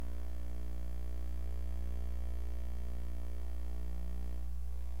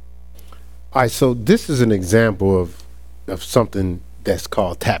All right, so this is an example of something that's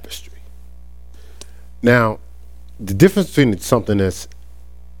called tapestry. Now, the difference between something that's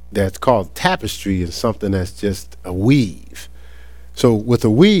called tapestry and something that's just a weave. So with a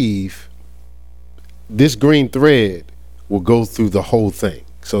weave, this green thread will go through the whole thing.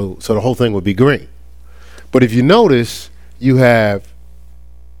 So the whole thing would be green. But if you notice, you have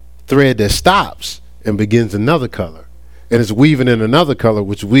thread that stops and begins another color. And it's weaving in another color,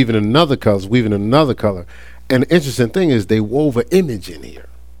 which is weaving in another color, is weaving in another color. And the interesting thing is they wove an image in here,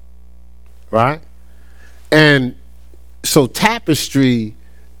 right? And so tapestry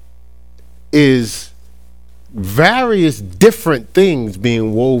is various different things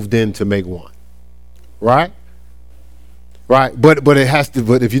being woven in to make one, right? Right, but it has to.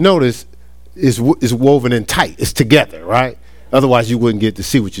 But if you notice, it's woven in tight. It's together, right? Otherwise, you wouldn't get to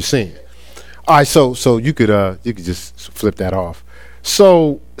see what you're seeing. All right, so you could just flip that off.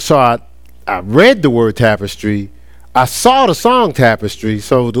 So I read the word tapestry. I saw the song tapestry.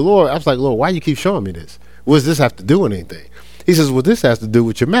 So the Lord, I was like, Lord, why you keep showing me this? What does this have to do with anything? He says, well, this has to do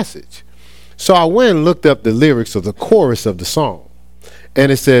with your message. So I went and looked up the lyrics of the chorus of the song,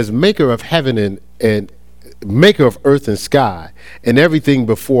 and it says, "Maker of heaven and maker of earth and sky, and everything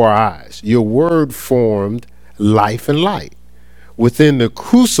before our eyes. Your word formed life and light within the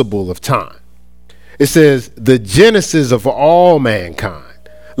crucible of time." It says, the genesis of all mankind.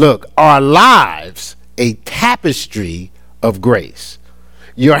 Look, our lives, a tapestry of grace.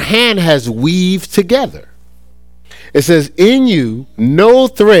 Your hand has weaved together. It says, in you, no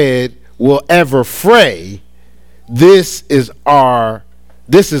thread will ever fray. This is ours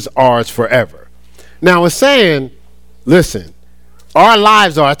forever. Now it's saying, listen, our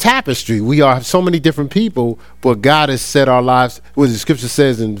lives are a tapestry. We are so many different people, but God has set our lives, what the scripture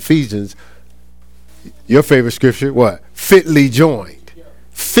says in Ephesians, your favorite scripture, what? Fitly joined.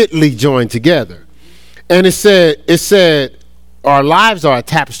 Fitly joined together. And it said, our lives are a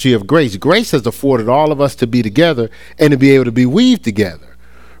tapestry of grace. Grace has afforded all of us to be together and to be able to be weaved together,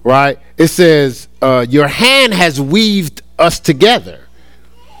 right? It says, your hand has weaved us together.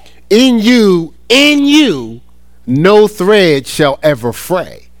 In you, no thread shall ever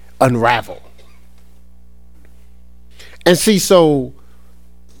fray, unravel. And see, so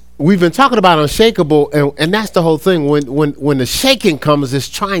we've been talking about unshakable, and that's the whole thing. When the shaking comes, it's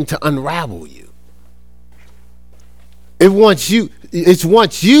trying to unravel you. It wants you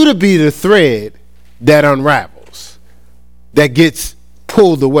to be the thread that unravels, that gets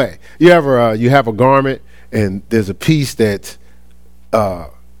pulled away. You have a garment and there's a piece that's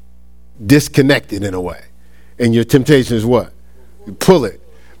disconnected in a way, and your temptation is what? You pull it.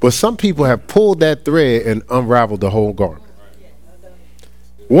 But some people have pulled that thread and unraveled the whole garment.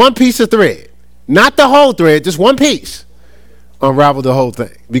 One piece of thread, not the whole thread, just one piece, unraveled the whole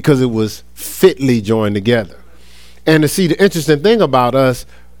thing because it was fitly joined together. And to see, the interesting thing about us,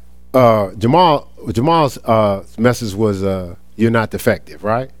 Jamal's message was, you're not defective,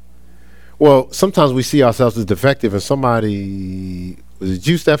 right? Well, sometimes we see ourselves as defective, and somebody, was it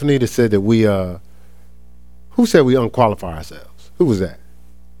you, Stephanie, that said that we, who said we unqualify ourselves? Who was that?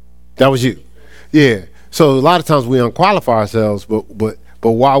 That was you. Yeah. So a lot of times we unqualify ourselves, but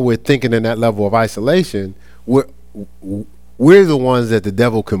while we're thinking in that level of isolation, we're the ones that the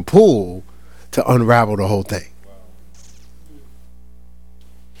devil can pull to unravel the whole thing.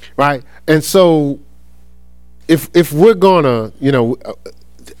 Right? And so if we're gonna,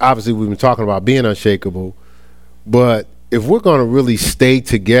 obviously we've been talking about being unshakable, but if we're gonna really stay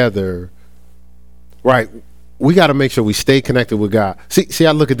together, right, we got to make sure we stay connected with God. See,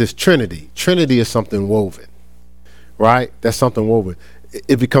 I look at this Trinity. Trinity is something woven, right? That's something woven.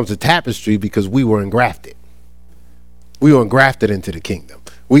 It becomes a tapestry because we were engrafted. We were engrafted into the kingdom.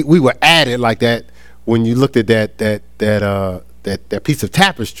 We were added like that. When you looked at that piece of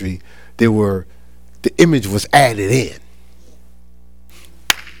tapestry, the image was added in.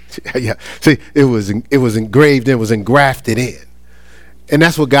 Yeah. See, it was engraved in, was engrafted in. And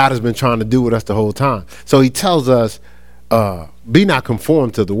that's what God has been trying to do with us the whole time. So he tells us, be not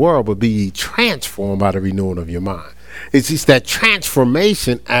conformed to the world, but be ye transformed by the renewing of your mind. It's that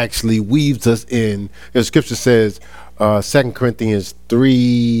transformation actually weaves us in. The scripture says, 2 Corinthians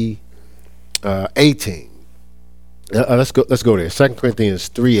 3:18. Let's go there. 2 Corinthians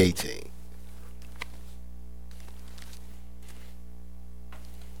 3:18.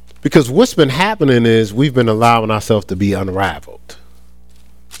 Because what's been happening is we've been allowing ourselves to be unraveled.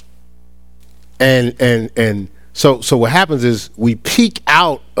 And so what happens is we peek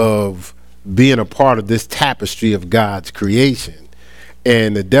out of being a part of this tapestry of God's creation,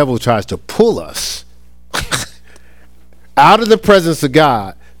 and the devil tries to pull us out of the presence of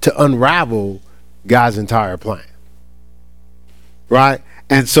God to unravel God's entire plan. Right?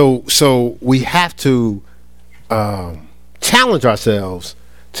 And so we have to challenge ourselves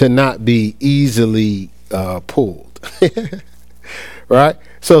to not be easily pulled. Right?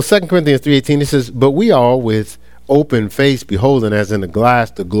 So 2 Corinthians 3:18, it says, but we all with open face beholding as in a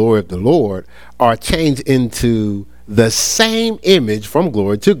glass the glory of the Lord are changed into the same image from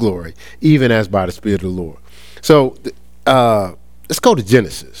glory to glory, even as by the Spirit of the Lord. So let's go to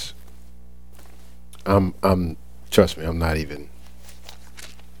Genesis. Trust me, I'm not even.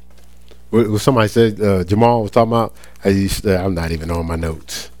 What somebody said, Jamal was talking about, I'm not even on my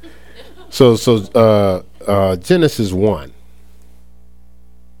notes. So Genesis 1.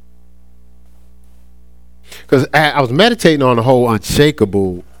 Because I was meditating on the whole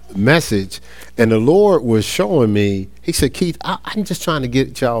unshakable message, and the Lord was showing me, he said, Keith, I'm just trying to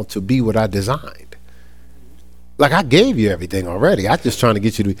get y'all to be what I designed. Like, I gave you everything already. I'm just trying to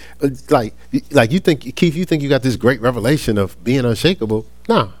get you to be, like you think, Keith, you think you got this great revelation of being unshakable?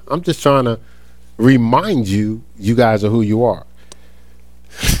 No, I'm just trying to remind you, you guys are who you are.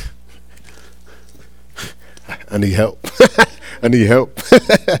 I need help. I need help.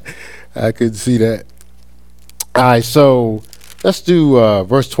 I could see that. All right, so let's do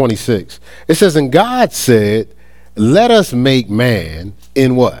verse 26. It says, and God said, let us make man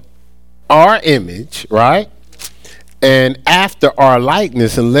in what? Our image, right? And after our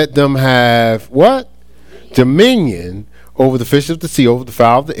likeness, and let them have what? Dominion over the fish of the sea, over the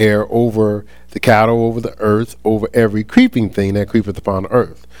fowl of the air, over the cattle, over the earth, over every creeping thing that creepeth upon the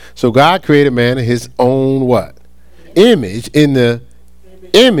earth. So God created man in his own what? Image. In the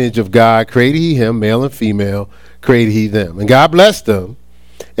image of God created he him, male and female created he them. And God blessed them.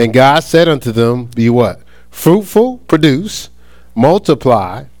 And God said unto them, be what? Fruitful, produce,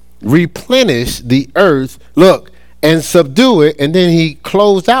 multiply, replenish the earth, look, and subdue it. And then he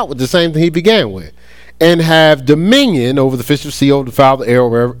closed out with the same thing he began with. And have dominion over the fish of the sea, over the fowl of the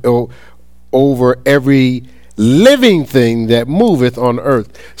air, over every living thing that moveth on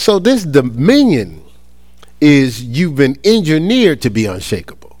earth. So this dominion is, you've been engineered to be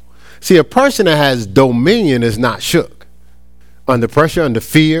unshakable. See, a person that has dominion is not shook under pressure, under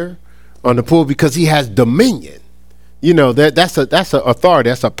fear, under pull, because he has dominion. You know, that's a authority.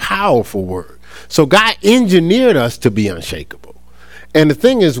 That's a powerful word. So God engineered us to be unshakable. And the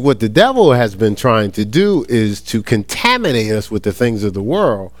thing is, what the devil has been trying to do is to contaminate us with the things of the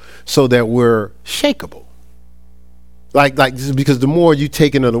world so that we're shakeable. Like because the more you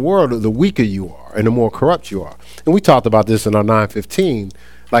take into the world, the weaker you are and the more corrupt you are. And we talked about this in our 9:15.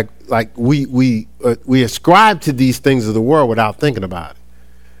 Like we ascribe to these things of the world without thinking about it,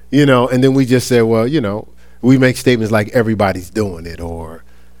 you know. And then we just say, well, you know, we make statements like everybody's doing it, or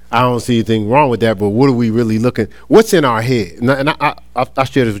I don't see anything wrong with that. But what are we really looking? What's in our head? And I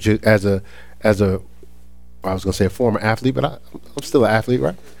share this with you as a I was gonna say a former athlete, but I'm still an athlete,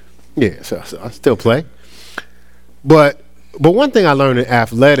 right? Yeah, so I still play. But one thing I learned in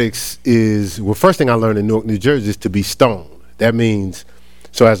athletics is, well, first thing I learned in Newark, New Jersey is to be stoned. That means,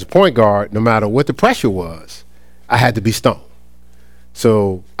 so as a point guard, no matter what the pressure was, I had to be stoned.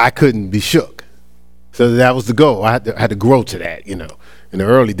 So I couldn't be shook. So that was the goal. I had to grow to that, you know. In the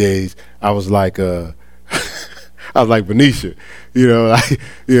early days, I was like I was like Benicia, you know,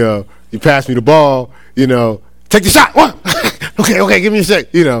 you pass me the ball, you know, take the shot. One. Okay, give me a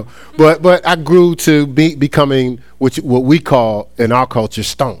sec, you know. But I grew to becoming what we call in our culture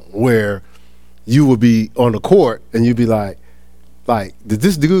stone, where you would be on the court and you'd be like, did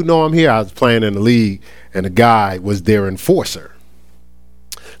this dude know I'm here? I was playing in the league and the guy was their enforcer.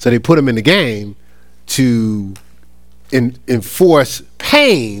 So they put him in the game to enforce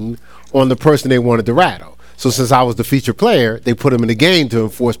pain on the person they wanted to rattle. So since I was the featured player, they put him in the game to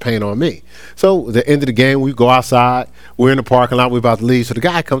enforce pain on me. So at the end of the game, we go outside. We're in the parking lot. We're about to leave. So the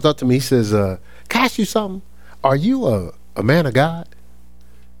guy comes up to me. He says, can I ask you something? Are you a man of God?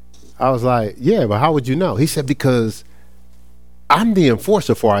 I was like, yeah, but how would you know? He said, because I'm the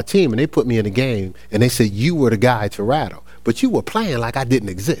enforcer for our team, and they put me in the game, and they said you were the guy to rattle. But you were playing like I didn't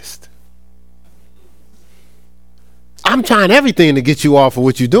exist. I'm trying everything to get you off of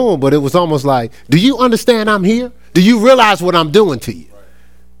what you're doing, but it was almost like, do you understand I'm here? Do you realize what I'm doing to you? Right.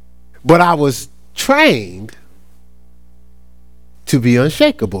 But I was trained to be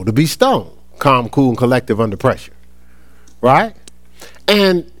unshakable, to be stone, calm, cool, and collective under pressure, right?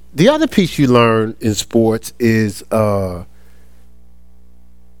 And the other piece you learn in sports is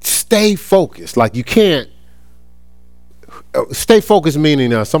stay focused. Like, you can't stay focused,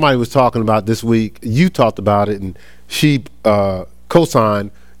 meaning somebody was talking about this week, you talked about it, and she co-signed,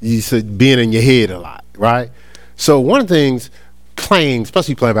 you said being in your head a lot, right? So one of the things playing,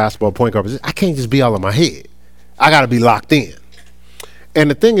 especially playing basketball, point guard position, I can't just be all in my head. I got to be locked in. And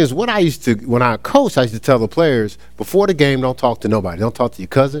the thing is, when I coached, I used to tell the players, before the game, don't talk to nobody. Don't talk to your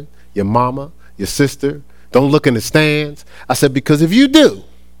cousin, your mama, your sister. Don't look in the stands. I said, because if you do,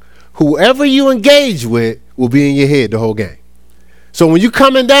 whoever you engage with will be in your head the whole game. So when you're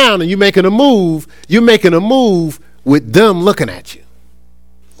coming down and you're making a move with them looking at you.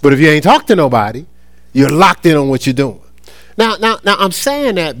 But if you ain't talked to nobody, you're locked in on what you're doing. Now, I'm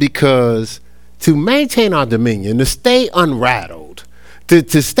saying that because to maintain our dominion, to stay unrattled,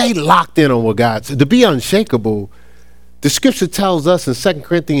 to stay locked in on what God said, to be unshakable, the scripture tells us in 2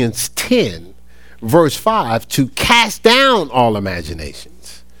 Corinthians 10, verse 5, to cast down all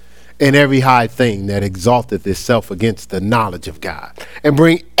imaginations and every high thing that exalteth itself against the knowledge of God, and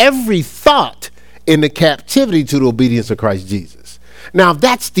bring every thought into captivity to the obedience of Christ Jesus. Now,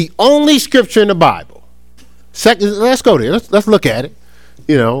 that's the only scripture in the Bible. Let's go there. Let's look at it.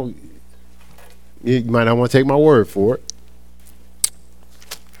 You know, you might not want to take my word for it,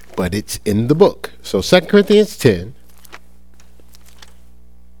 but it's in the book. So 2 Corinthians 10.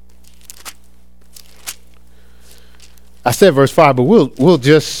 I said verse 5, but we'll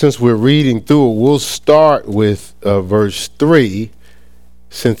just, since we're reading through it, we'll start with verse 3,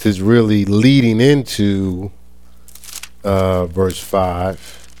 since it's really leading into verse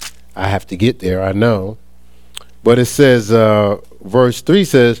 5. I have to get there, I know. But it says, verse 3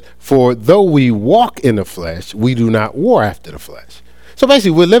 says, for though we walk in the flesh, we do not war after the flesh. So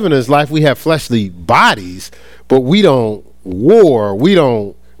basically, we're living this life, we have fleshly bodies, but we don't war, we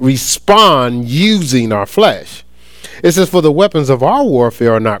don't respond using our flesh. It says, for the weapons of our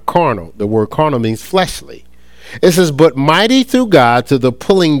warfare are not carnal. The word carnal means fleshly. It says, but mighty through God to the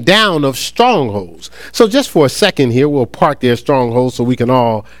pulling down of strongholds. So just for a second here, we'll park their strongholds so we can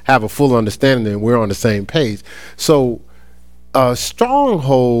all have a full understanding and we're on the same page. So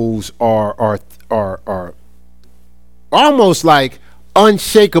strongholds are almost like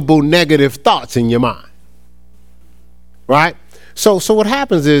unshakable negative thoughts in your mind, right? So what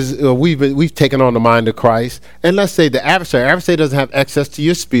happens is we've taken on the mind of Christ, and let's say the adversary doesn't have access to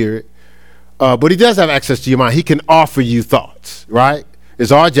your spirit, but he does have access to your mind. He can offer you thoughts, right?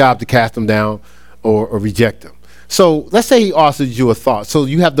 It's our job to cast them down or reject them. So let's say he offers you a thought. So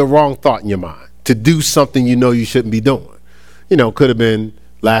you have the wrong thought in your mind to do something you know you shouldn't be doing. You know, could have been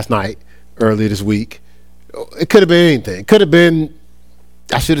last night, earlier this week. It could have been anything. It could have been,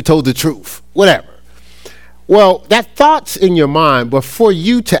 I should have told the truth, whatever. Well, that thought's in your mind, but for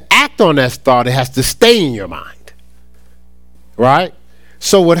you to act on that thought, it has to stay in your mind, right?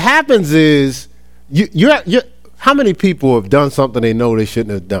 So what happens is, how many people have done something they know they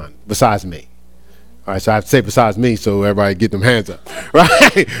shouldn't have done, besides me? All right, so I have to say besides me so everybody get them hands up,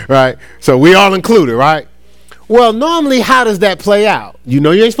 right? Right? So we all included, right? Well, normally, how does that play out? You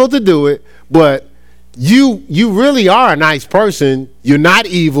know you ain't supposed to do it, but you really are a nice person. You're not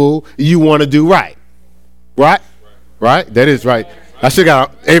evil. You want to do right. Right? Right? That is right. I should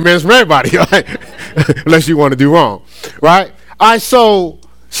got amens from everybody, right? Unless you want to do wrong. Right? All right, so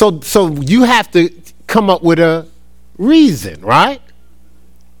you have to come up with a reason, right?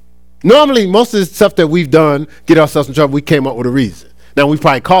 Normally, most of the stuff that we've done, get ourselves in trouble, we came up with a reason. Now, we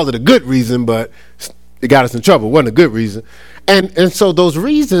probably called it a good reason, but it got us in trouble. It wasn't a good reason. And so those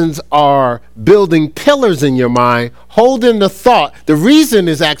reasons are building pillars in your mind, holding the thought. The reason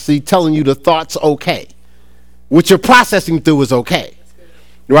is actually telling you the thought's okay. What you're processing through is okay,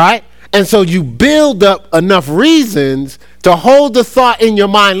 right? And so you build up enough reasons to hold the thought in your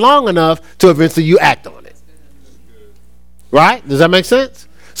mind long enough to eventually you act on it, right? Does that make sense?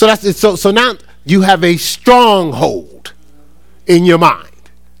 So that's it. So now you have a stronghold in your mind,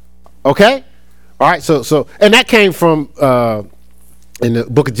 okay? All right. So and that came from in the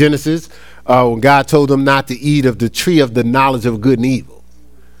book of Genesis when God told them not to eat of the tree of the knowledge of good and evil.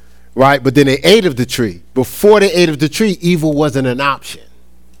 Right, but then they ate of the tree. Before they ate of the tree, evil wasn't an option.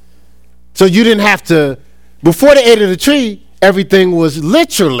 So you didn't have to, before they ate of the tree, everything was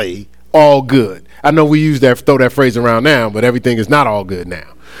literally all good. I know we throw that phrase around now, but everything is not all good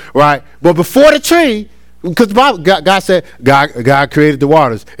now. Right? But before the tree, because the Bible, God said, God created the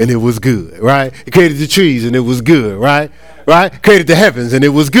waters and it was good, right? He created the trees and it was good, right? Right? Created the heavens and it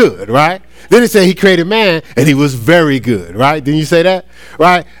was good, right? Then it said he created man and he was very good, right? Didn't you say that?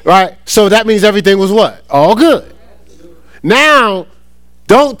 Right? Right? So that means everything was what? All good. Now,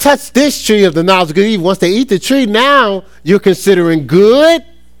 don't touch this tree of the knowledge of good and evil. Once they eat the tree, now you're considering good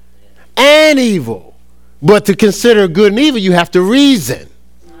and evil. But to consider good and evil, you have to reason.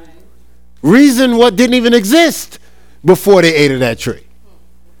 Reason what didn't even exist before they ate of that tree.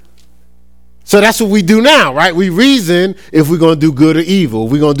 So that's what we do now, right? We reason if we're going to do good or evil,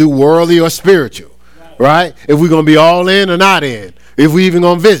 if we're going to do worldly or spiritual, right? If we're going to be all in or not in, if we even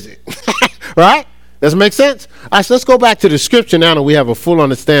going to visit, right? Does it make sense? All right, so let's go back to the scripture now that we have a full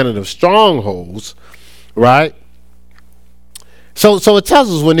understanding of strongholds, right? So it tells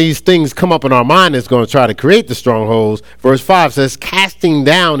us when these things come up in our mind that's going to try to create the strongholds. Verse 5 says, casting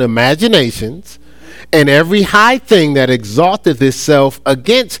down imaginations and every high thing that exalteth itself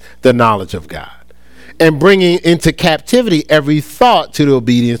against the knowledge of God, and bringing into captivity every thought to the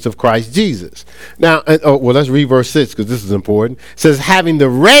obedience of Christ Jesus. Now, let's read verse 6 because this is important. It says, having the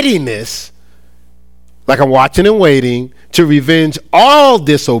readiness, like I'm watching and waiting, to revenge all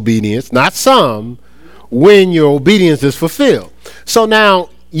disobedience, not some, when your obedience is fulfilled. So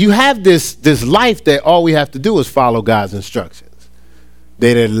now you have this life that all we have to do is follow God's instructions.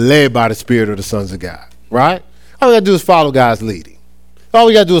 They that are led by the Spirit of the sons of God, right? All we got to do is follow God's leading. All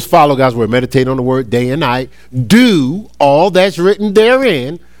we got to do is follow God's word, meditate on the word day and night, do all that's written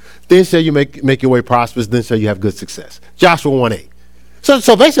therein, then shall you make your way prosperous, then shall you have good success. Joshua 1:8.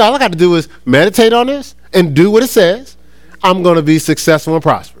 So basically all I got to do is meditate on this and do what it says. I'm going to be successful and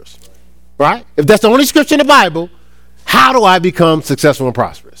prosperous, right? If that's the only scripture in the Bible, how do I become successful and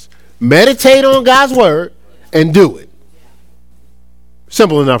prosperous? Meditate on God's word and do it.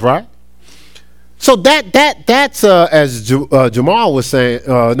 Simple enough, right? So that's as Jamal was saying.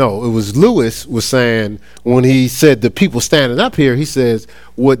 No, it was Lewis was saying when he said the people standing up here. He says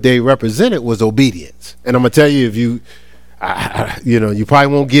what they represented was obedience. And I'm gonna tell you, if you probably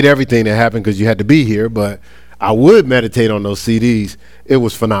won't get everything that happened because you had to be here, but I would meditate on those CDs. It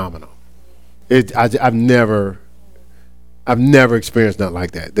was phenomenal. I've never experienced nothing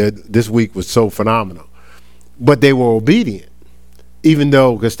like that. This week was so phenomenal, but they were obedient. Even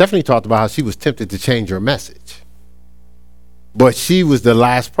though, because Stephanie talked about how she was tempted to change her message. But she was the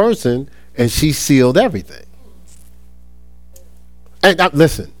last person, and she sealed everything. And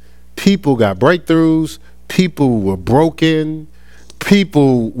listen, people got breakthroughs. People were broken.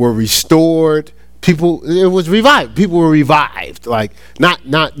 People were restored. It was revived. People were revived. Like, not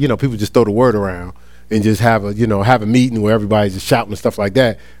people just throw the word around and just have a meeting where everybody's just shouting and stuff like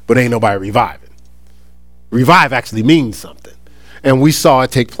that, but ain't nobody reviving. Revive actually means something. And we saw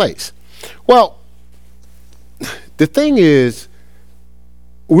it take place. Well, the thing is,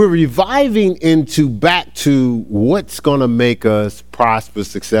 we're reviving back to what's going to make us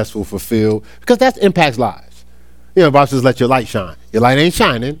prosperous, successful, fulfilled, because that impacts lives. The Bible says, let your light shine. Your light ain't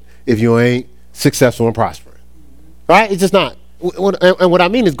shining if you ain't successful and prospering. Right? It's just not. And what I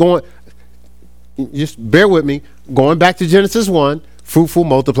mean is just bear with me, going back to Genesis 1, fruitful,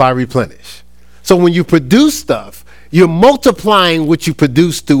 multiply, replenish. So when you produce stuff, you're multiplying what you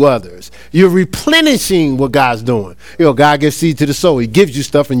produce to others. You're replenishing what God's doing. God gives seed to the soul. He gives you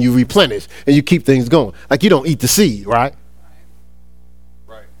stuff and you replenish and you keep things going. Like you don't eat the seed, right?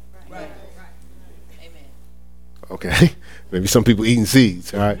 Right. Amen. Okay. Maybe some people eating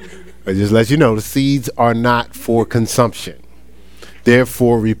seeds, all right? But just let you know, the seeds are not for consumption. They're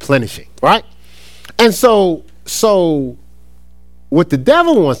for replenishing, right? And so what the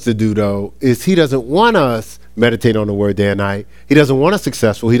devil wants to do, though, is he doesn't want us meditate on the word day and night. He doesn't want us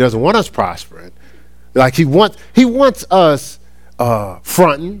successful. He doesn't want us prospering. Like he wants us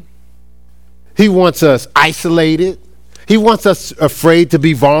fronting. He wants us isolated. He wants us afraid to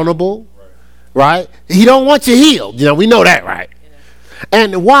be vulnerable, right? He don't want you healed. We know that, right?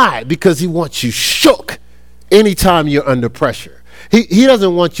 And why? Because he wants you shook anytime you're under pressure. He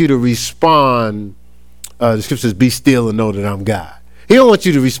doesn't want you to respond. The scripture says, be still and know that I'm God. He don't want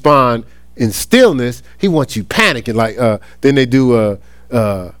you to respond in stillness. He wants you panicking. Like then they do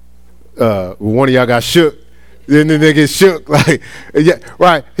one of y'all got shook, then they get shook. Like yeah,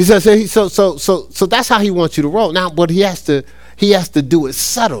 right. He says so that's how he wants you to roll. Now, but he has to do it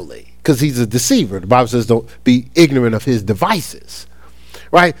subtly because he's a deceiver. The Bible says don't be ignorant of his devices.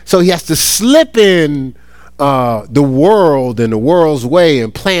 Right? So he has to slip in the world and the world's way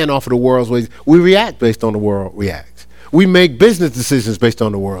and plan off of the world's ways. We react based on the world reacts. We make business decisions based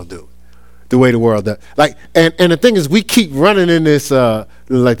on the world the way the world does. Like, and the thing is, we keep running in this,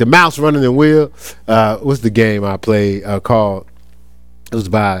 like the mouse running the wheel. What's the game I played called? It was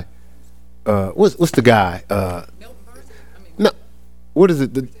by, what's the guy? No, what is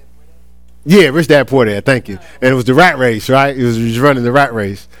it? Yeah, Rich Dad Poor Dad. Thank you. And it was the rat race, right? He was running the rat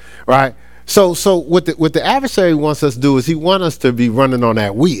race, right? So what the adversary wants us to do is he wants us to be running on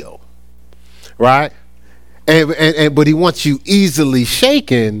that wheel, right? And but he wants you easily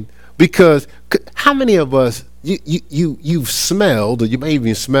shaken because how many of us you've smelled, or you may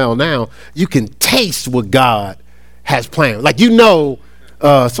even smell now, you can taste what God has planned. Like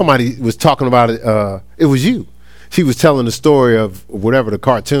somebody was talking about it. It was you. She was telling the story of whatever the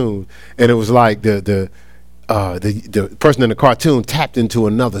cartoon, and it was like the person in the cartoon tapped into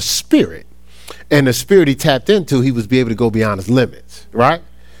another spirit, and the spirit he tapped into, he was be able to go beyond his limits, right?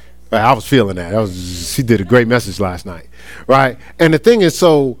 Right, I was feeling that. She did a great message last night, right? And the thing is,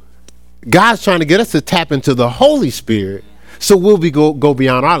 so God's trying to get us to tap into the Holy Spirit, so we'll go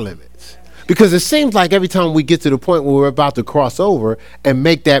beyond our limits. Because it seems like every time we get to the point where we're about to cross over and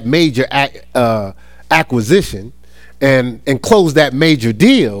make that major acquisition and close that major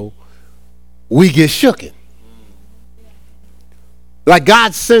deal, we get shooken. Like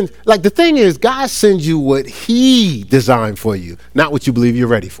the thing is, God sends you what he designed for you, not what you believe you're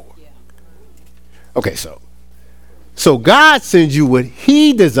ready for. Okay, so God sends you what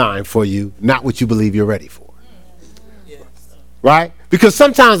he designed for you, not what you believe you're ready for. Right? Because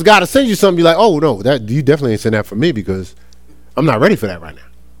sometimes God will send you something, you're like, oh no, you definitely ain't send that for me because I'm not ready for that right now.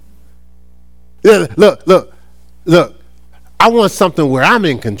 Yeah, look. I want something where I'm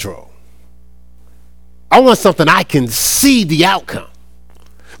in control. I want something I can see the outcome.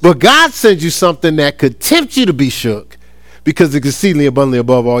 But God sends you something that could tempt you to be shook because it exceedingly abundantly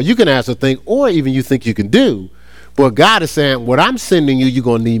above all you can ask or think, or even you think you can do. But God is saying, what I'm sending you, you're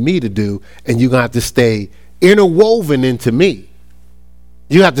going to need me to do, and you're going to have to stay interwoven into me.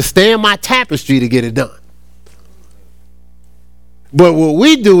 You have to stay in my tapestry to get it done. But what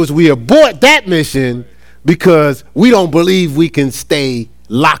we do is we abort that mission because we don't believe we can stay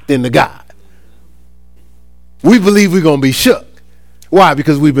locked into God. We believe we're going to be shook. Why?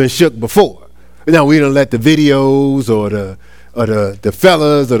 Because we've been shook before. Now, we don't let the videos or the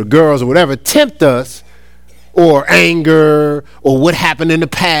fellas or the girls or whatever tempt us, or anger or what happened in the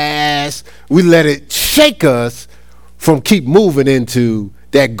past. We let it shake us from keep moving into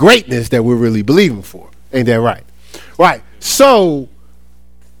that greatness that we're really believing for. Ain't that right? Right. So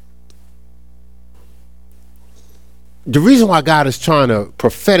the reason why God is trying to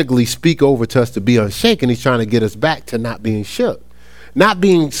prophetically speak over to us to be unshaken, he's trying to get us back to not being shook, not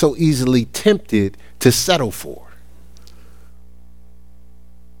being so easily tempted to settle for,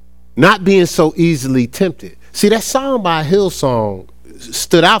 not being so easily tempted. See, that song by Hillsong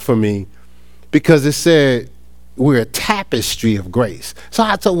stood out for me because it said we're a tapestry of grace. So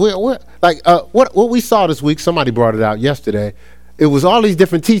I told we're like what we saw this week. Somebody brought it out yesterday. It was all these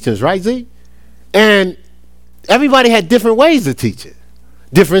different teachings, right, Z? And everybody had different ways to teach it,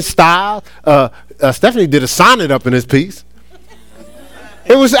 different styles. Stephanie did a sonnet up in this piece.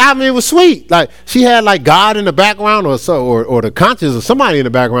 It was sweet. Like she had like God in the background or the conscience of somebody in the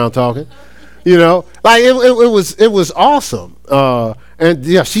background talking. You know, like it was awesome. And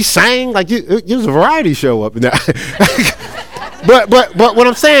yeah, she sang like it was a variety show up in there. but what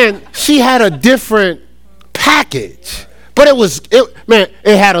I'm saying, she had a different package. But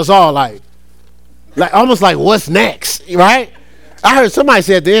it had us all like almost like what's next, right? I heard somebody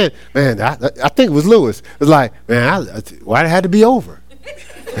say at the end, man, I think it was Lewis. It was like, man, why it had to be over?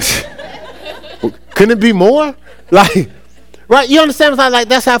 Couldn't it be more? Like, right? You understand? Like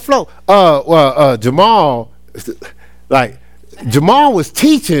that's how it flow. Jamal was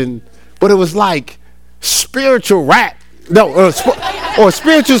teaching, but it was like spiritual rap, or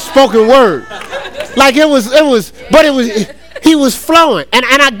spiritual spoken word. Like it was, he was flowing, and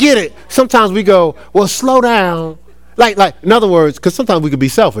I get it. Sometimes we go, well, slow down. Like in other words, because sometimes we could be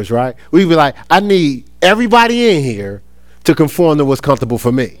selfish, right? We be like, I need everybody in here to conform to what's comfortable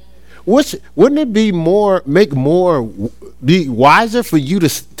for me. Wouldn't it be be wiser for you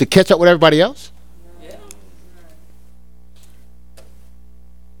to catch up with everybody else? Yeah.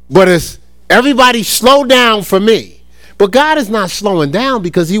 But it's everybody slow down for me. But God is not slowing down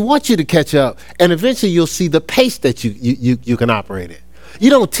because he wants you to catch up, and eventually you'll see the pace that you can operate at. You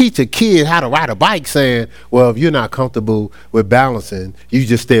don't teach a kid how to ride a bike saying, well, if you're not comfortable with balancing, you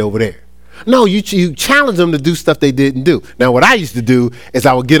just stay over there. No, you challenge them to do stuff they didn't do. Now, what I used to do is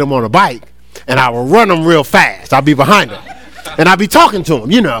I would get them on a bike, and I would run them real fast. I'd be behind them, and I'd be talking to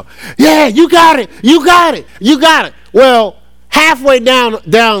them, Yeah, you got it. You got it. You got it. Well, halfway down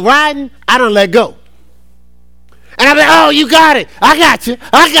riding, I don't let go. And I'd be like, oh, you got it. I got you.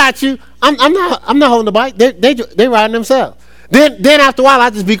 I got you. I'm not holding the bike. They riding themselves. Then after a while,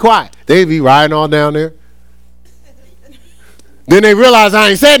 I just be quiet. They be riding all down there. Then they realize I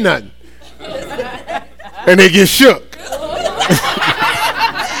ain't said nothing. And they get shook.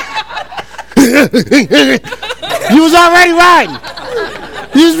 You was already riding.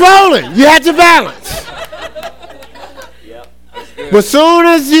 You was rolling. You had your balance. But soon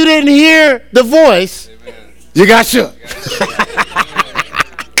as you didn't hear the voice, you got shook.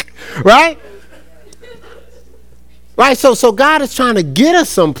 Right? Right? So God is trying to get us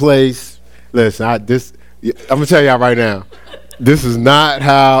someplace. Listen, I'm going to tell y'all right now, this is not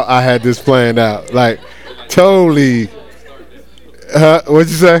how I had this planned out. Like, totally. What'd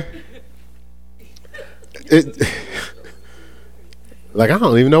you say? Like, I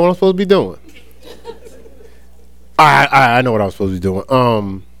don't even know what I'm supposed to be doing. I know what I was supposed to be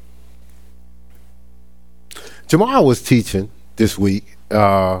doing. Jamal was teaching this week,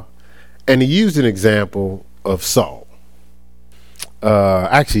 and he used an example of Saul.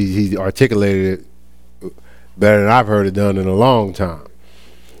 Actually, he articulated it better than I've heard it done in a long time.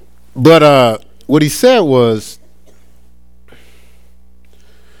 But what he said was,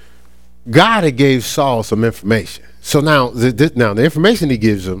 God had gave Saul some information. So now the information he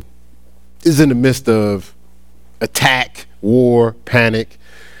gives him is in the midst of attack, war, panic,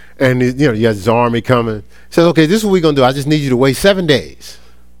 and he has his army coming. He says, okay, this is what we're going to do. I just need you to wait 7 days.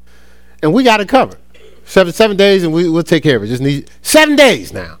 And we got it covered. Seven days, and we'll take care of it. Just need 7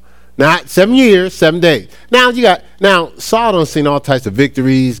 days now. Not 7 years, 7 days. Now Saul done seen all types of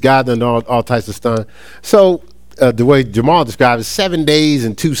victories. God done all types of stuff. So the way Jamal described it, 7 days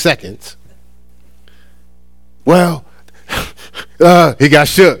and 2 seconds. Well, he got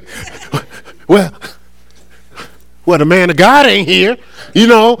shook. Well, the man of God ain't here.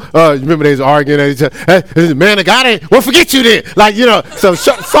 Remember they was arguing at each other. Hey, the man of God ain't. Well, forget you then. So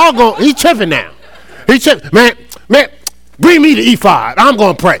Saul he tripping now. He tripping. Man, bring me the ephod. I'm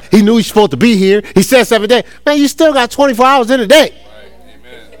going to pray. He knew he's supposed to be here. He said 7 days. Man, you still got 24 hours in a day. Right.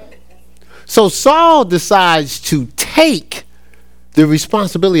 Amen. So Saul decides to take the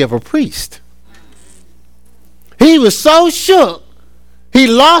responsibility of a priest. He was so shook, he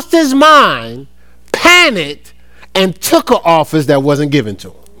lost his mind, panicked, and took an office that wasn't given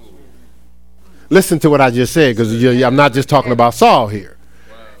to him. Listen to what I just said, because I'm not just talking about Saul here.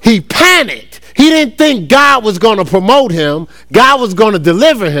 He panicked. He didn't think God was going to promote him. God was going to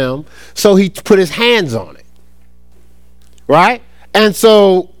deliver him, so he put his hands on it. Right? And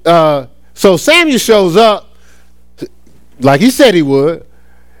so Samuel shows up like he said he would,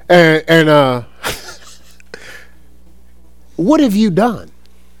 and what have you done?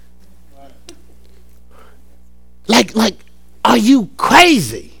 Like, are you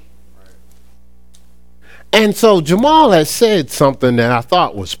crazy? And so Jamal has said something that I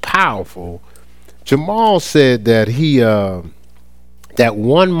thought was powerful. Jamal said that that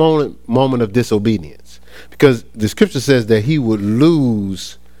one moment of disobedience, because the scripture says that he would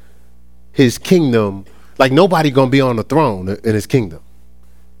lose his kingdom, like nobody gonna be on the throne in his kingdom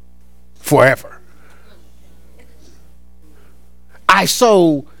forever.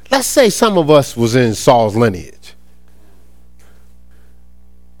 So let's say some of us was in Saul's lineage.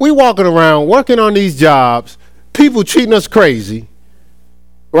 We walking around working on these jobs, people treating us crazy,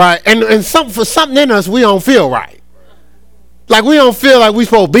 right? And for something in us, we don't feel right. Like we don't feel like we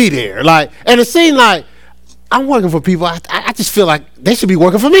supposed to be there. And it seems like I'm working for people. I just feel like they should be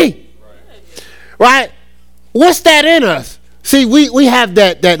working for me, right? What's that in us? See, we have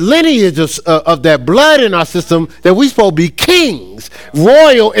that lineage of that blood in our system that we supposed to be kings,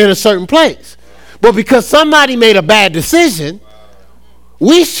 royal in a certain place. But because somebody made a bad decision,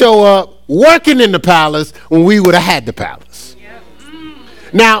 we show up working in the palace when we would have had the palace.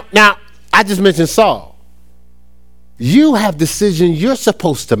 Now, I just mentioned Saul. You have decisions you're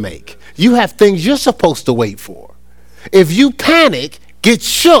supposed to make. You have things you're supposed to wait for. If you panic, get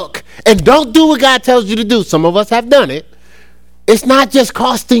shook, and don't do what God tells you to do, some of us have done it, it's not just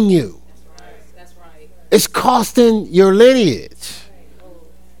costing you. That's right. It's costing your lineage.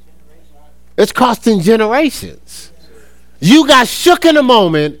 It's costing generations. You got shook in a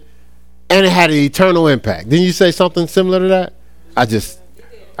moment, and it had an eternal impact. Didn't you say something similar to that? I just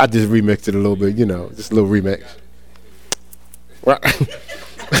remixed it a little bit, just a little remix. Right.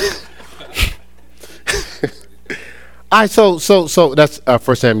 All right, so that's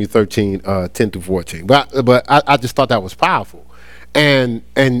 1 Samuel 13, 10 through 14. But I just thought that was powerful. And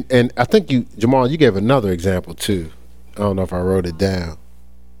I think Jamal, you gave another example too. I don't know if I wrote it down.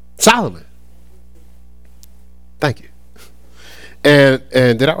 Solomon. Thank you. And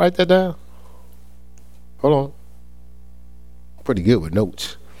did I write that down? Hold on. Pretty good with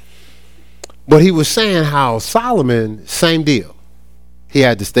notes. But he was saying how Solomon, same deal. He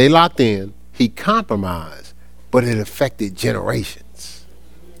had to stay locked in. He compromised, but it affected generations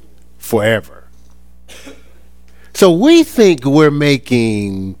forever. So we think we're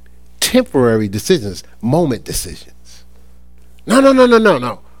making temporary decisions, moment decisions.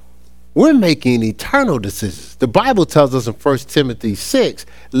 No. We're making eternal decisions. The Bible tells us in 1 Timothy 6,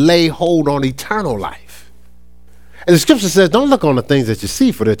 lay hold on eternal life. And the scripture says, don't look on the things that you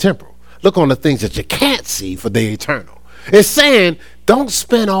see, for they're temporal. look on the things that you can't see, for they're eternal. It's saying, don't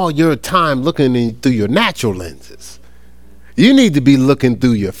spend all your time looking through your natural lenses. You need to be looking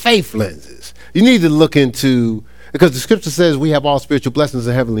through your faith lenses. You need to look into, because the scripture says we have all spiritual blessings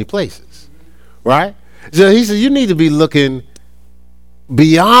in heavenly places, right? So he says you need to be looking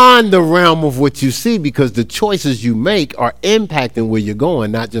beyond the realm of what you see, because the choices you make are impacting where you're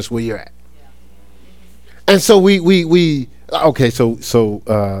going, not just where you're at. And so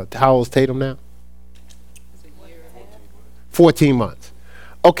how old's Tatum now? 14 months.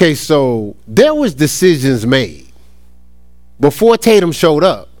 Okay, so there was decisions made before Tatum showed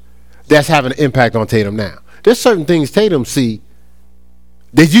up that's having an impact on Tatum now. There's certain things Tatum see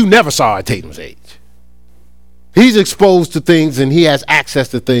that you never saw at Tatum's age. He's exposed to things and he has access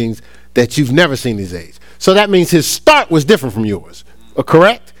to things that you've never seen his age. So that means his start was different from yours,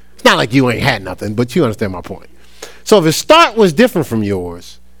 correct? It's not like you ain't had nothing, but you understand my point. So if his start was different from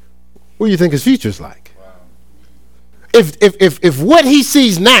yours, what do you think his future's like? Wow. If what he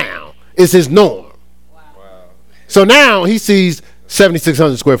sees now is his norm, wow. So now he sees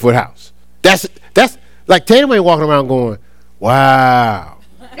 7,600 square foot house. That's like Tatum ain't walking around going, wow.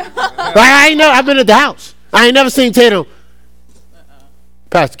 Like I've been at the house. I ain't never seen Tatum.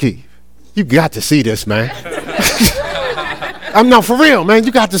 Pastor Keith, you got to see this, man. I'm not for real, man.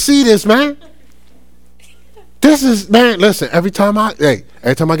 You got to see this, man. This is, man, listen, every time I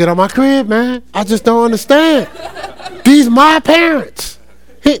get out my crib, man, I just don't understand. These my parents.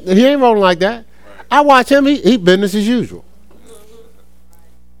 He ain't rolling like that. I watch him, he business as usual.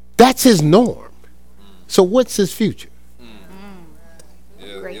 That's his norm. So what's his future?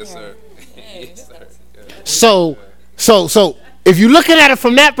 Yes, sir. Yes, sir. So if you're looking at it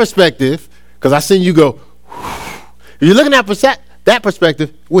from that perspective, because I seen you go, if you're looking at that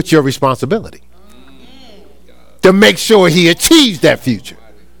perspective, what's your responsibility? To make sure he achieves that future.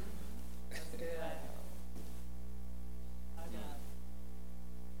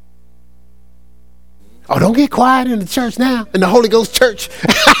 Oh, don't get quiet in the church now, in the Holy Ghost church.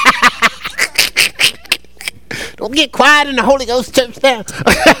 Don't get quiet in the Holy Ghost church now.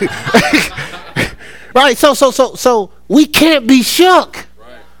 Right, so we can't be shook.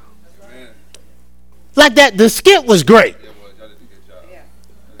 Right. Like that, the skit was great.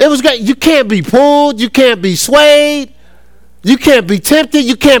 It was great. You can't be pulled. You can't be swayed. You can't be tempted.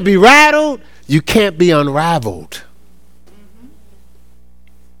 You can't be rattled. You can't be unraveled.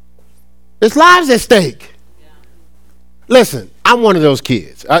 There's lives at stake. Listen, I'm one of those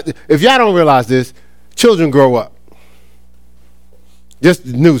kids. If y'all don't realize this, children grow up. Just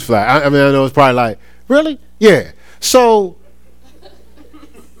newsflash. I mean, I know it's probably like, really? Yeah. So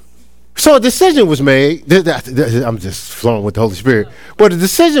a decision was made. I'm just flowing with the Holy Spirit. But a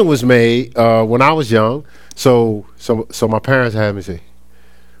decision was made when I was young. So my parents had me see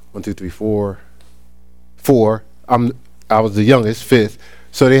 1, 2, 3, 4. I was the youngest, fifth.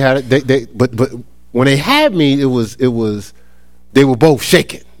 So they had it. But when they had me, it was they were both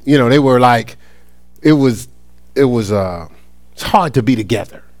shaking. You know, they were like, it's hard to be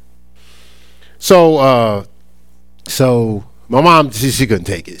together. So my mom, she couldn't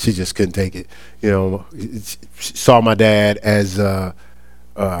take it. She just couldn't take it. You know, she saw my dad as this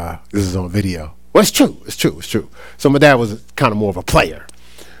is on video. Well, it's true. So my dad was kind of more of a player.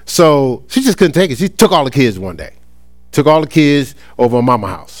 So she just couldn't take it. She took all the kids one day. Took all the kids over to Mama's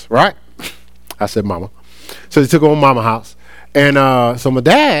house, right? I said Mama. So they took over to Mama's house. And so my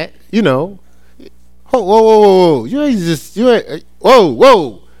dad, you know, whoa.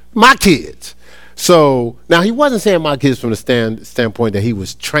 Whoa. My kids. So now he wasn't saying my kids from the standpoint that he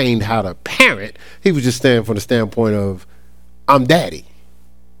was trained how to parent. He was just saying from the standpoint of, I'm daddy.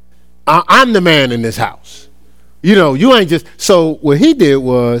 I'm the man in this house. You know, you ain't just. So what he did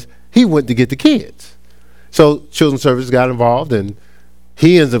was he went to get the kids. So children's services got involved, and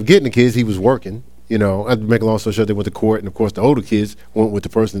he ends up getting the kids. He was working. You know, to make a long story short, they went to court, and of course the older kids went with the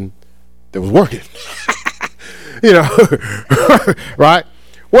person that was working. You know, right?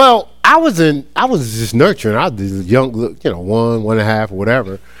 Well, I was just nurturing. I was young, you know, 1, 1.5, or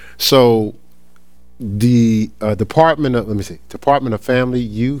whatever. So the Department of Family,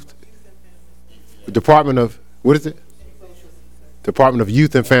 Youth, Department of, what is it? Department of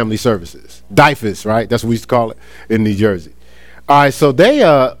Youth and Family Services, DYFS, right? That's what we used to call it in New Jersey. All right, so they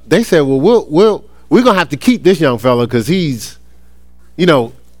said, well, we're gonna have to keep this young fella because he's, you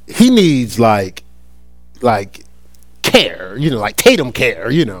know, he needs like care, you know, like Tatum care,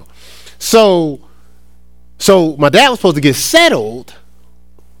 you know. So my dad was supposed to get settled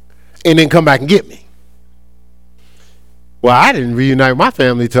and then come back and get me. Well, I didn't reunite with my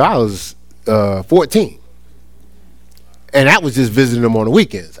family till I was 14. And that was just visiting them on the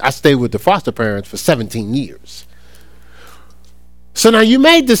weekends. I stayed with the foster parents for 17 years. So now you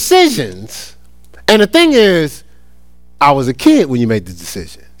made decisions. And the thing is, I was a kid when you made the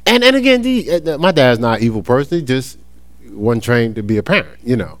decision. And again, my dad's not an evil person. He just wasn't trained to be a parent,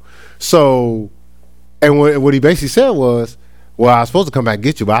 you know. So, and what he basically said was, well, I was supposed to come back and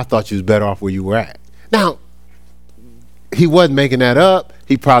get you, but I thought you was better off where you were at. Now, he wasn't making that up.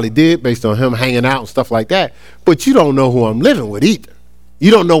 He probably did based on him hanging out and stuff like that. But you don't know who I'm living with either.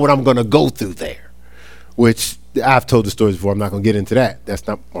 You don't know what I'm going to go through there, which I've told the stories before. I'm not going to get into that. That's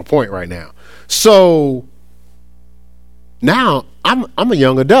not my point right now. So now I'm a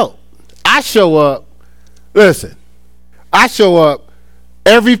young adult. I show up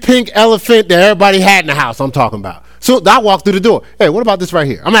every pink elephant that everybody had in the house I'm talking about. So I walk through the door. Hey, what about this right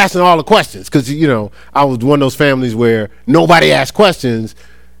here? I'm asking all the questions because, you know, I was one of those families where nobody asked questions,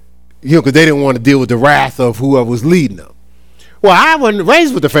 you know, because they didn't want to deal with the wrath of whoever was leading them. Well, I wasn't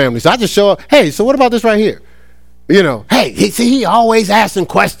raised with the family, so I just show up. Hey, so what about this right here? You know, hey, he always asking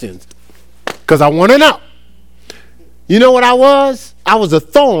questions because I want to know. You know what I was? I was a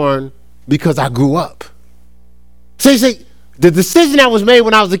thorn because I grew up. See, the decision that was made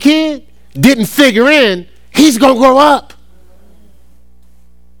when I was a kid didn't figure in. He's going to grow up.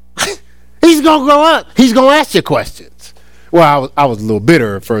 He's going to grow up. He's going to ask you questions. Well, I was a little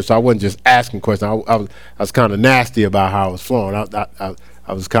bitter at first, so I wasn't just asking questions. I was kind of nasty about how I was flowing. I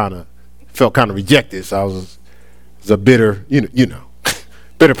was felt kind of rejected, so I was a bitter, you know,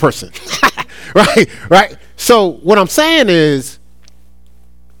 bitter person. Right? So what I'm saying is,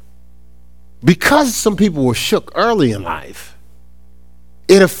 because some people were shook early in life,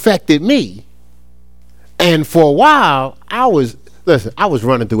 it affected me. And for a while, I was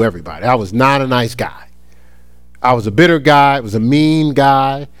running through everybody. I was not a nice guy. I was a bitter guy. I was a mean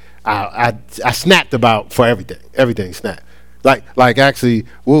guy. I snapped about for everything. Everything snapped. Like actually,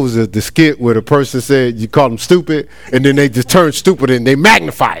 what was the skit where the person said you called them stupid, and then they just turned stupid and they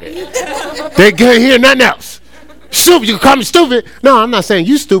magnified it. They can't hear nothing else. Stupid, you call me stupid? No, I'm not saying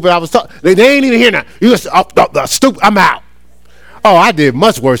you stupid. I was talking. They ain't even hear nothing. You just stupid. I'm out. Oh, I did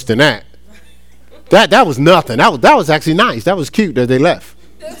much worse than that. That was nothing. That was actually nice. That was cute that they left.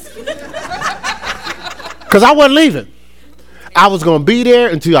 Because I wasn't leaving. I was going to be there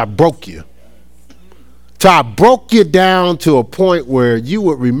until I broke you. Till I broke you down to a point where you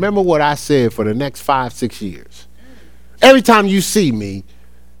would remember what I said for the next 5-6 years. Every time you see me,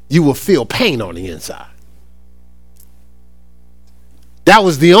 you will feel pain on the inside. That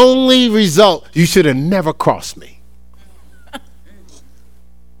was the only result. You should have never crossed me.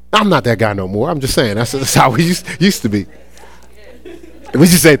 I'm not that guy no more. I'm just saying that's how we used to be. We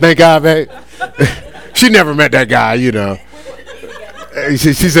just say, thank God, babe. She never met that guy, you know.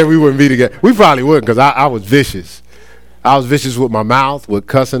 She said we wouldn't be together. We probably wouldn't because I was vicious. I was vicious with my mouth, with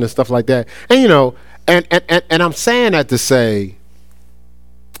cussing and stuff like that. And, you know, and I'm saying that to say,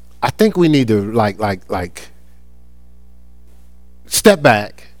 I think we need to like step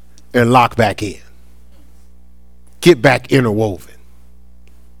back and lock back in. Get back interwoven.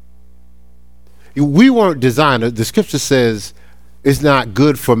 We weren't designed. The scripture says it's not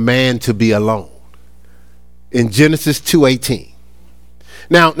good for man to be alone. In Genesis 2:18.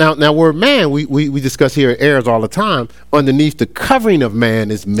 Now, word man, we discuss here at Airs all the time. Underneath the covering of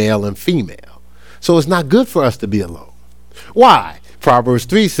man is male and female. So it's not good for us to be alone. Why? Proverbs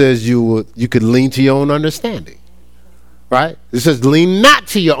 3 says you could lean to your own understanding. Right? It says lean not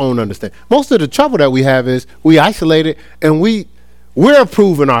to your own understanding. Most of the trouble that we have is we isolate it and we're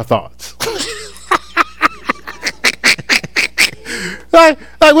approving our thoughts. like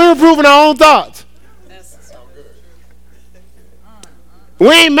we're approving our own thoughts. We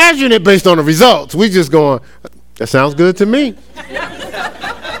ain't measuring it based on the results. We just going, that sounds good to me.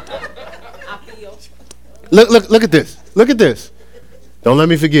 Look at this. Look at this. Don't let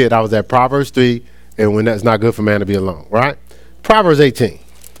me forget, I was at Proverbs 3, and when that's not good for man to be alone, right? Proverbs 18.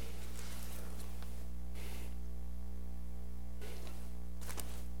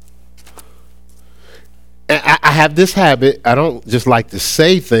 I have this habit. I don't just like to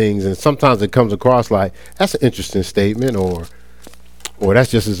say things, and sometimes it comes across like, that's an interesting statement, or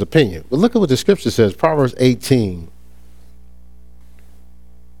that's just his opinion. But look at what the scripture says, Proverbs 18.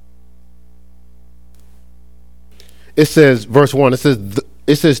 It says, verse 1,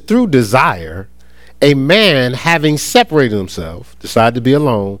 it says, through desire, a man having separated himself, decided to be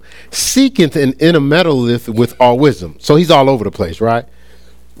alone, seeketh and intermeddleth with all wisdom. So he's all over the place, right?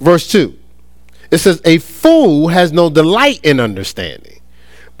 Verse 2, it says, a fool has no delight in understanding,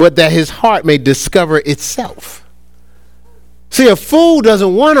 but that his heart may discover itself. See, a fool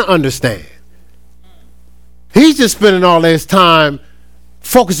doesn't want to understand. He's just spending all his time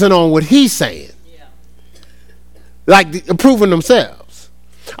focusing on what he's saying. Yeah. Like improving themselves.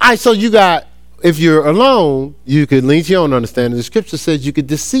 All right, so you got, if you're alone, you could lean to your own understanding. The scripture says you could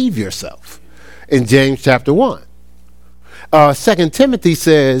deceive yourself in James chapter 1. 2 Timothy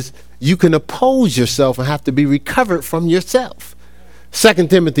says you can oppose yourself and have to be recovered from yourself. 2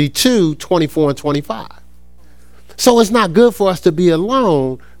 Timothy 2:24 and 25. So it's not good for us to be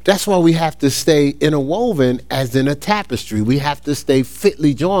alone. That's why we have to stay interwoven as in a tapestry. We have to stay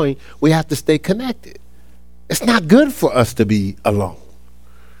fitly joined. We have to stay connected. It's not good for us to be alone.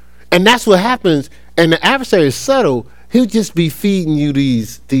 And that's what happens. And the adversary is subtle. He'll just be feeding you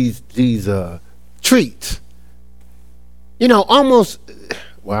these treats. You know, almost,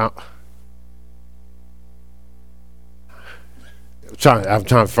 well, I'm trying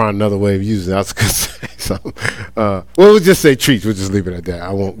to find another way of using it. I was going to say something. Well, we'll just say treats. We'll just leave it at that.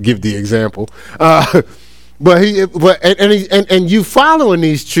 I won't give the example. But you following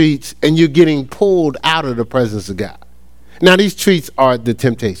these treats, and you're getting pulled out of the presence of God. Now, these treats are the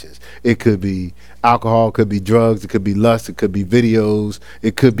temptations. It could be alcohol, it could be drugs, it could be lust, it could be videos,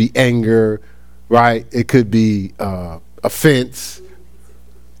 it could be anger, right? It could be offense.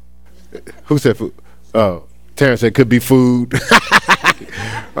 Who said food? Oh, Terrence said it could be food.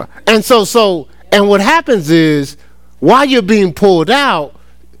 And and what happens is, while you're being pulled out,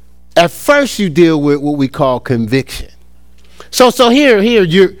 at first you deal with what we call conviction. So here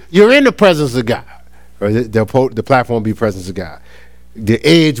you're in the presence of God. Or the platform will be presence of God. The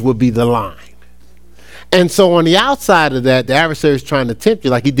edge will be the line. And so on the outside of that, the adversary is trying to tempt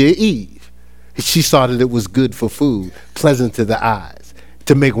you like he did Eve. She saw that it was good for food, pleasant to the eyes,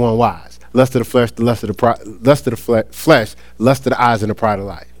 to make one wise. Lust of the flesh, lust of the flesh, lust of the eyes, and the pride of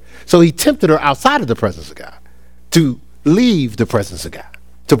life. So he tempted her outside of the presence of God to leave the presence of God,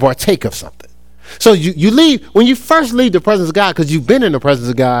 to partake of something. So you leave, when you first leave the presence of God, because you've been in the presence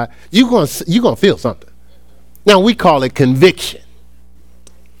of God, you're gonna feel something. Now we call it conviction,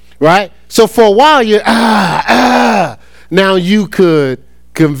 right? So for a while you're Now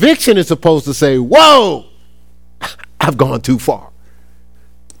conviction is supposed to say, whoa, I've gone too far.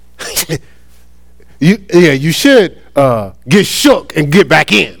 You should get shook and get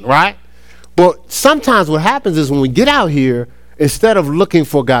back in, right? But sometimes what happens is when we get out here, instead of looking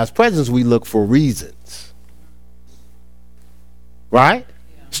for God's presence, we look for reasons. Right?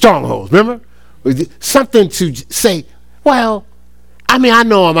 Yeah. Strongholds, remember? Something to say, well, I mean, I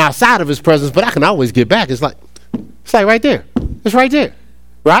know I'm outside of his presence, but I can always get back. It's like right there. It's right there.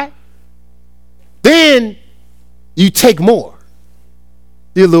 Right? Then you take more.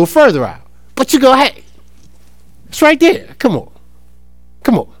 You're a little further out. But you go, hey, it's right there. Come on.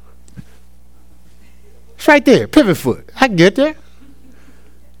 It's right there. Pivot foot. I can get there.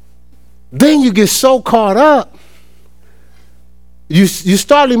 Then you get so caught up. You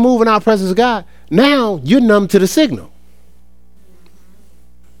start moving out of the presence of God. Now you're numb to the signal.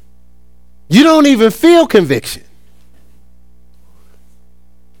 You don't even feel conviction.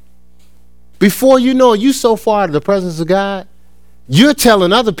 Before you know it, you so far out of the presence of God, you're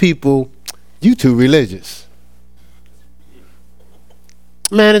telling other people, you too religious.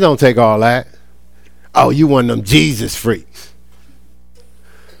 Man, it don't take all that. Oh, you one of them Jesus freaks.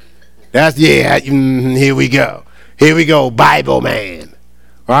 Here we go. Here we go, Bible man.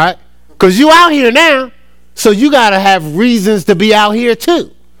 All right? Because you out here now, so you got to have reasons to be out here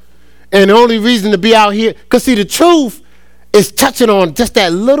too. And the only reason to be out here, because see, the truth is touching on just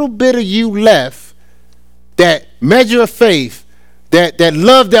that little bit of you left, that measure of faith, that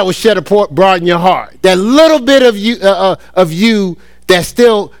love that was shed abroad in your heart, that little bit of you that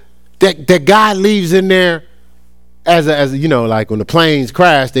still, that God leaves in there as you know, like when the planes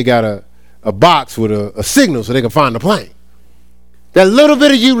crash, they got a box with a signal so they can find the plane. That little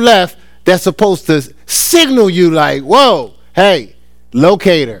bit of you left that's supposed to signal you like, whoa, hey,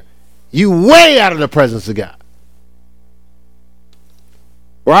 locator, you way out of the presence of God.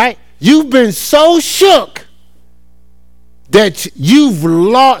 Right? You've been so shook that you've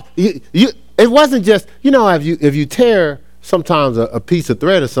lost. It wasn't just, you know, if you tear sometimes a piece of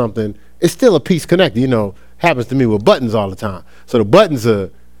thread or something, it's still a piece connected. You know, happens to me with buttons all the time. So the buttons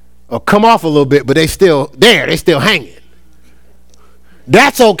will come off a little bit, but they still there. They still hanging.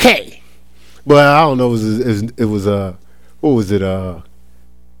 That's okay. But I don't know. It was what was it?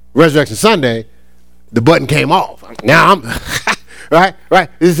 Resurrection Sunday. The button came off. Now I'm right.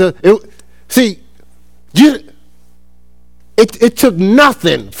 It took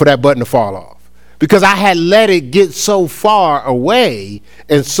nothing for that button to fall off because I had let it get so far away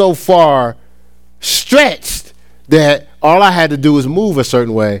and so far stretched that all I had to do was move a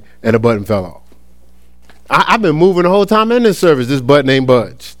certain way and the button fell off. I've been moving the whole time in this service. This button ain't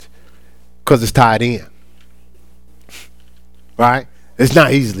budged because it's tied in. Right? It's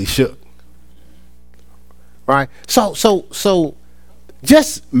not easily shook. Right? So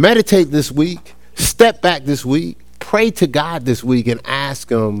just meditate this week. Step back this week. Pray to God this week and ask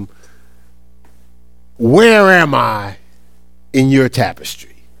him, where am I in your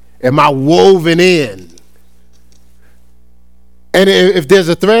tapestry? Am I woven in? And if there's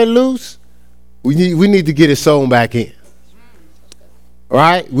a thread loose, we need to get it sewn back in.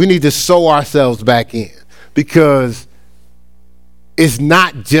 Right? We need to sew ourselves back in because it's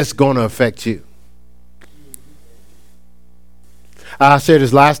not just going to affect you. I'll share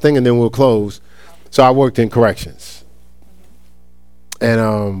this last thing and then we'll close. So I worked in corrections.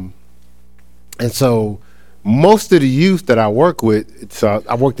 And so most of the youth that I work with, so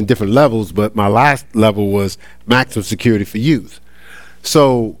I worked in different levels, but my last level was maximum security for youth.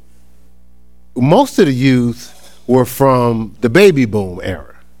 So most of the youth were from the baby boom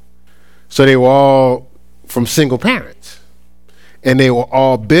era. So they were all from single parents. And they were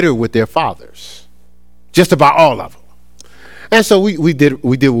all bitter with their fathers. Just about all of them. And so we did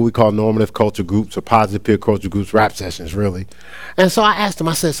what we call normative culture groups or positive peer culture groups, rap sessions, really. And so I asked them,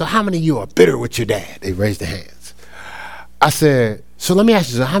 I said, so how many of you are bitter with your dad? They raised their hands. I said, so let me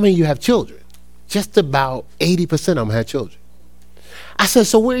ask you, so how many of you have children? Just about 80% of them had children. I said,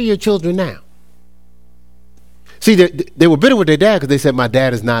 so where are your children now? See, they were bitter with their dad because they said my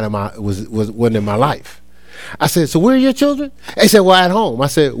dad is not wasn't in my life. I said, so where are your children? They said, well, at home. I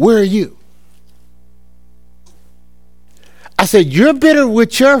said, where are you? I said, you're bitter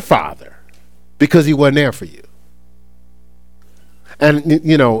with your father because he wasn't there for you. And,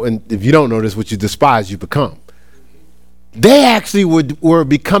 you know, and if you don't know this, what you despise, you become. They actually were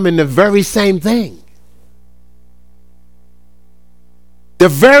becoming the very same thing.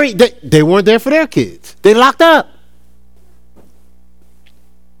 They weren't there for their kids. They locked up.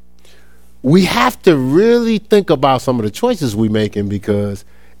 We have to really think about some of the choices we're making because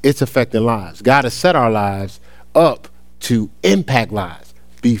it's affecting lives. God has set our lives up to impact lives.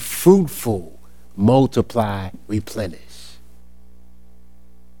 Be fruitful, multiply, replenish.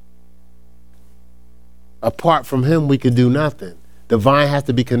 Apart from him, we can do nothing. The vine has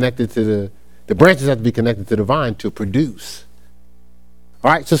to be connected to the branches have to be connected to the vine to produce.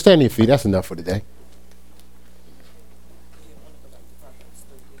 All right, so stand on your feet. That's enough for today.